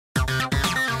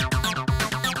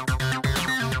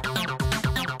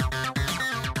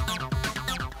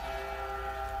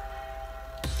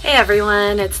Hey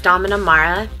everyone, it's Dom and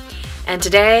Amara, and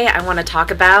today I want to talk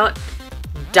about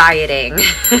dieting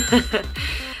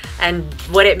and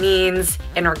what it means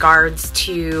in regards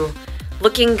to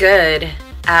looking good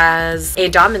as a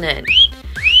dominant.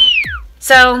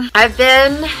 So I've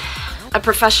been a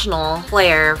professional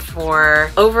player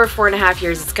for over 4.5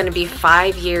 years. It's going to be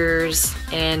 5 years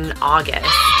in August.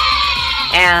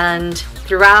 And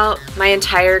throughout my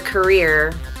entire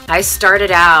career, I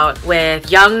started out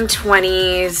with young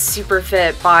 20s, super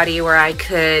fit body where I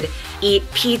could eat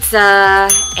pizza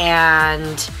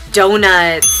and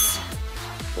donuts,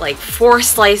 like 4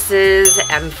 slices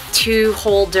and 2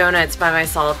 whole donuts by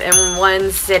myself in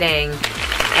one sitting,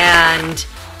 and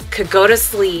could go to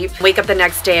sleep, wake up the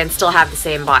next day and still have the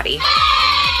same body.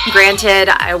 Granted,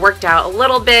 I worked out a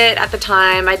little bit at the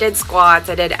time. I did squats,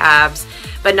 I did abs,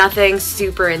 but nothing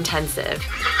super intensive.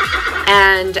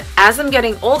 And as I'm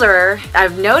getting older,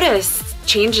 I've noticed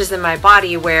changes in my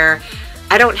body where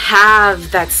I don't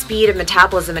have that speed of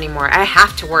metabolism anymore. I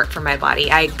have to work for my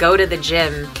body. I go to the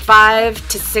gym 5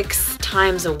 to 6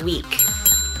 times a week.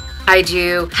 I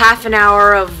do half an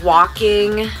hour of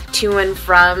walking to and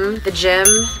from the gym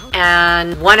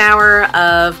and 1 hour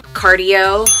of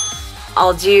cardio.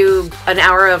 I'll do an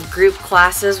hour of group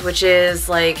classes, which is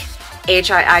like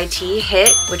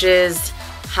HIIT, which is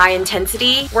high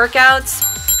intensity workouts.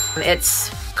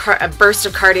 It's a burst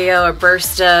of cardio, a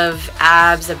burst of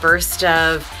abs, a burst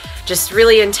of just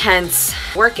really intense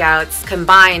workouts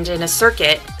combined in a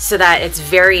circuit so that it's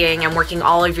varying and working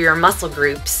all of your muscle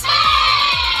groups.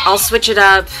 I'll switch it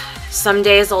up. Some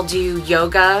days I'll do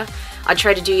yoga. I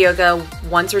try to do yoga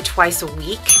once or twice a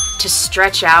week to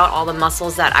stretch out all the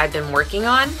muscles that I've been working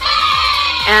on.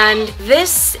 And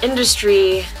this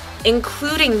industry,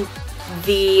 including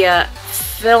the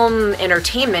film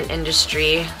entertainment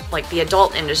industry, like the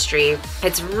adult industry,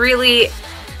 it's really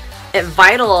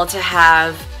vital to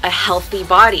have a healthy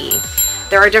body.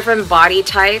 There are different body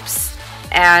types,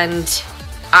 and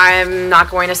I'm not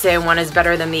going to say one is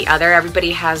better than the other.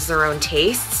 Everybody has their own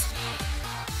tastes,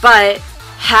 but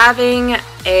having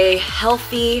a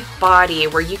healthy body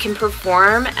where you can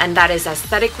perform and that is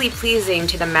aesthetically pleasing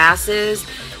to the masses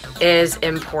is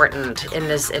important in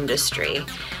this industry.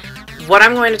 What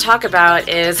I'm going to talk about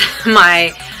is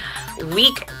my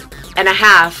week and a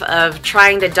half of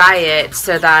trying to diet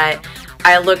so that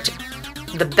I looked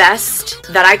the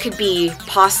best that I could be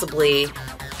possibly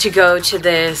to go to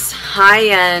this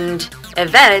high-end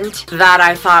event that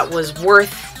I thought was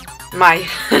worth my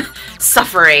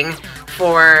suffering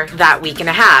for that week and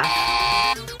a half.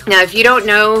 Now, if you don't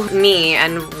know me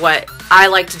and what I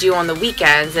like to do on the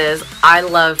weekends is I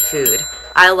love food.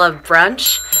 I love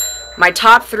brunch. My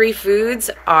top 3 foods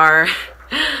are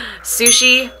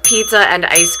sushi, pizza, and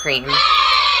ice cream.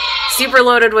 Super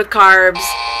loaded with carbs,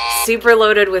 super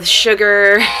loaded with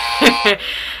sugar,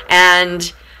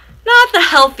 and not the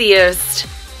healthiest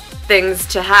things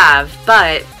to have,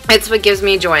 but it's what gives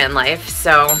me joy in life,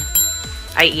 so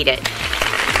I eat it.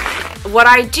 What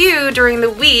I do during the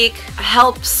week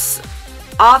helps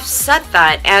offset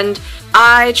that, and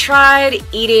I tried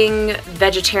eating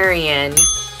vegetarian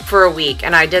for a week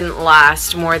and I didn't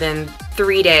last more than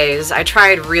 3 days. I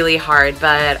tried really hard,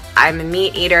 but I'm a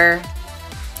meat eater.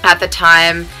 At the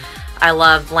time, I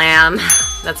loved lamb.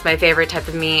 That's my favorite type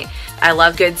of meat. I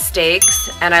love good steaks,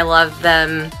 and I love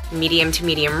them medium to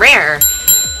medium rare.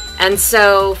 And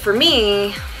so for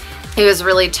me, it was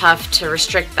really tough to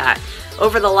restrict that.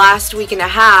 Over the last week and a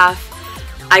half,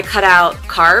 I cut out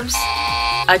carbs.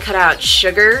 I cut out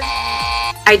sugar.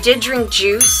 I did drink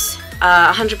juice,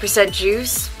 100%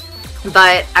 juice,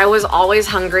 but I was always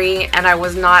hungry and I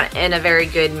was not in a very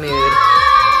good mood.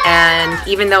 And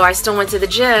even though I still went to the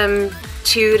gym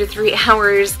 2 to 3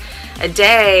 hours a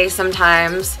day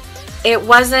sometimes, it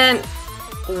wasn't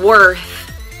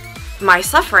worth my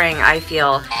suffering, I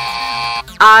feel.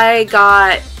 I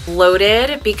got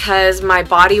bloated because my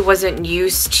body wasn't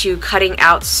used to cutting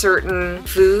out certain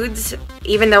foods.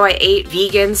 Even though I ate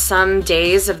vegan some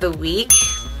days of the week,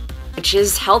 which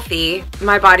is healthy,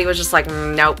 my body was just like,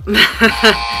 nope,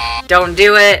 don't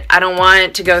do it. I don't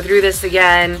want to go through this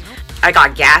again. I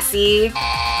got gassy,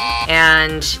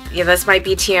 and yeah, this might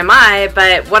be TMI,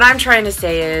 but what I'm trying to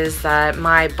say is that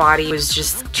my body was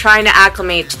just trying to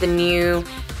acclimate to the new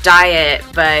diet,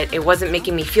 but it wasn't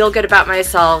making me feel good about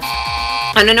myself.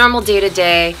 On a normal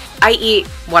day-to-day, I eat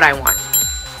what I want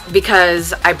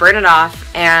because I burn it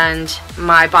off and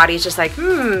my body's just like,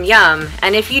 yum.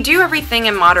 And if you do everything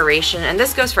in moderation, and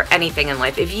this goes for anything in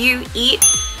life, if you eat,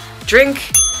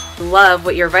 drink, love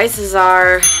what your vices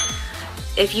are,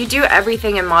 if you do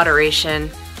everything in moderation,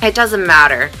 it doesn't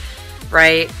matter,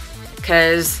 right?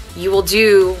 because you will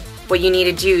do what you need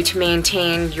to do to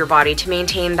maintain your body, to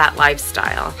maintain that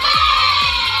lifestyle,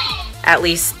 at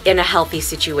least in a healthy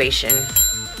situation.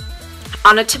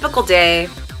 On a typical day,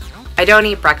 I don't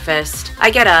eat breakfast. I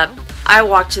get up, I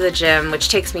walk to the gym, which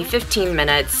takes me 15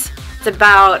 minutes. It's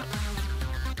about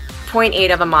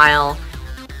 0.8 of a mile.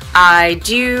 I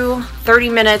do 30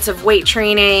 minutes of weight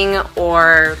training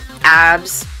or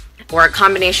abs, or a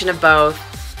combination of both.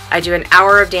 I do an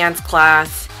hour of dance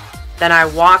class, then I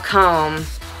walk home,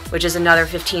 which is another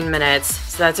 15 minutes.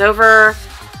 So that's over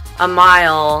a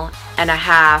mile and a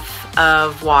half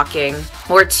of walking,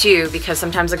 or 2, because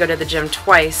sometimes I go to the gym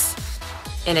twice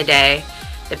in a day,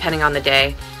 depending on the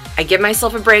day. I give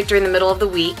myself a break during the middle of the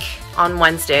week on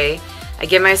Wednesday. I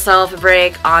give myself a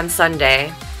break on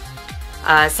Sunday.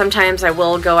 Sometimes I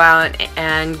will go out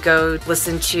and go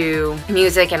listen to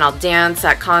music, and I'll dance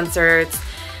at concerts,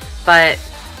 but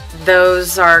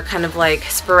those are kind of like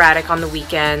sporadic on the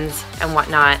weekends and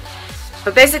whatnot.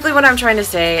 But basically what I'm trying to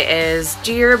say is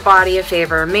do your body a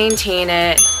favor, maintain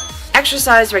it,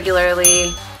 exercise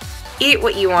regularly, eat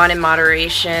what you want in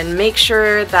moderation, make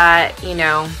sure that, you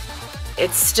know,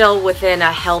 it's still within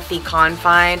a healthy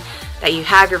confine, that you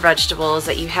have your vegetables,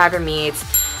 that you have your meats.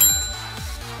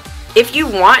 If you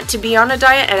want to be on a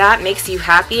diet and that makes you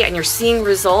happy and you're seeing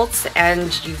results and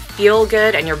you feel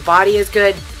good and your body is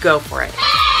good, go for it.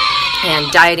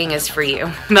 And dieting is for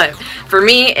you. But for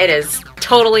me, it is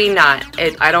totally not.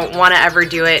 I don't want to ever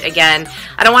do it again.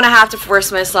 I don't want to have to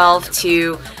force myself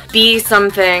to be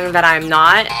something that I'm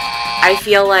not. I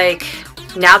feel like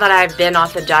now that I've been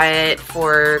off the diet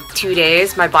for 2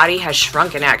 days, my body has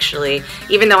shrunken actually.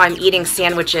 Even though I'm eating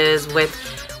sandwiches with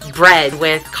bread,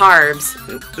 with carbs,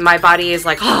 my body is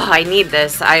like, oh, I need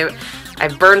this.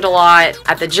 I've burned a lot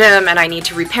at the gym and I need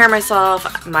to repair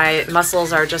myself. My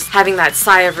muscles are just having that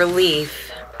sigh of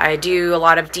relief. I do a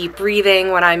lot of deep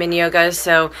breathing when I'm in yoga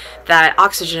so that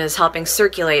oxygen is helping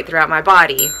circulate throughout my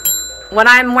body. When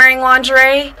I'm wearing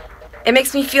lingerie, it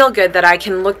makes me feel good that I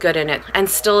can look good in it and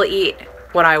still eat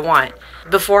what I want.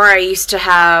 Before, I used to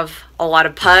have a lot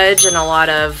of pudge and a lot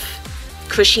of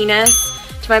cushiness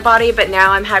to my body, but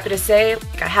now I'm happy to say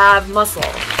I have muscle,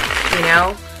 you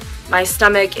know? My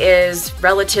stomach is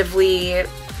relatively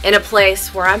in a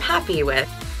place where I'm happy with.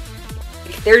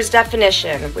 There's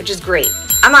definition, which is great.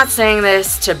 I'm not saying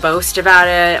this to boast about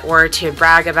it or to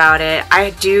brag about it.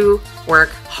 I do work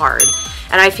hard.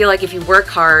 And I feel like if you work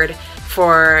hard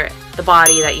for the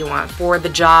body that you want, for the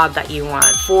job that you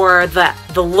want, for the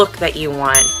look that you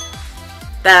want,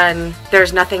 then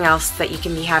there's nothing else that you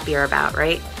can be happier about,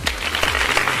 right?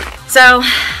 So,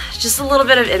 just a little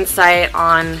bit of insight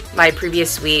on my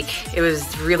previous week. It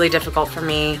was really difficult for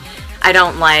me. I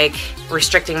don't like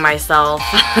restricting myself.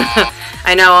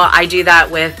 I know I do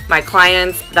that with my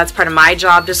clients. That's part of my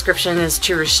job description, is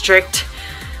to restrict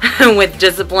with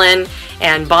discipline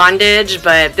and bondage,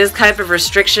 but this type of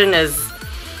restriction is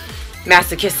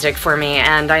masochistic for me,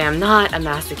 and I am not a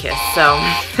masochist.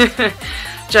 So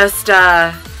just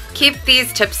keep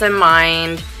these tips in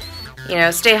mind. You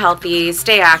know, stay healthy,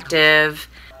 stay active.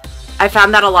 I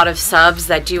found that a lot of subs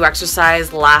that do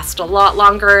exercise last a lot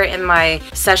longer in my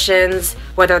sessions,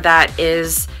 whether that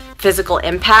is physical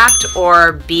impact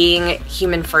or being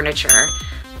human furniture.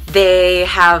 They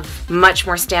have much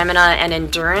more stamina and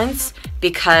endurance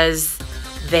because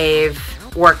they've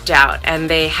worked out and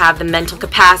they have the mental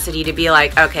capacity to be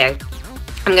like, okay,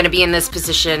 I'm going to be in this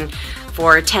position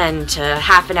for 10 to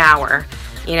half an hour,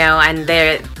 you know, and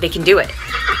they can do it.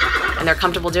 And they're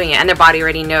comfortable doing it, and their body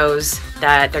already knows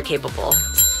that they're capable.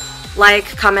 Like,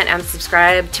 comment, and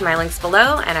subscribe to my links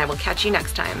below, and I will catch you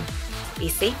next time. Be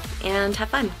safe and have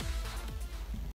fun.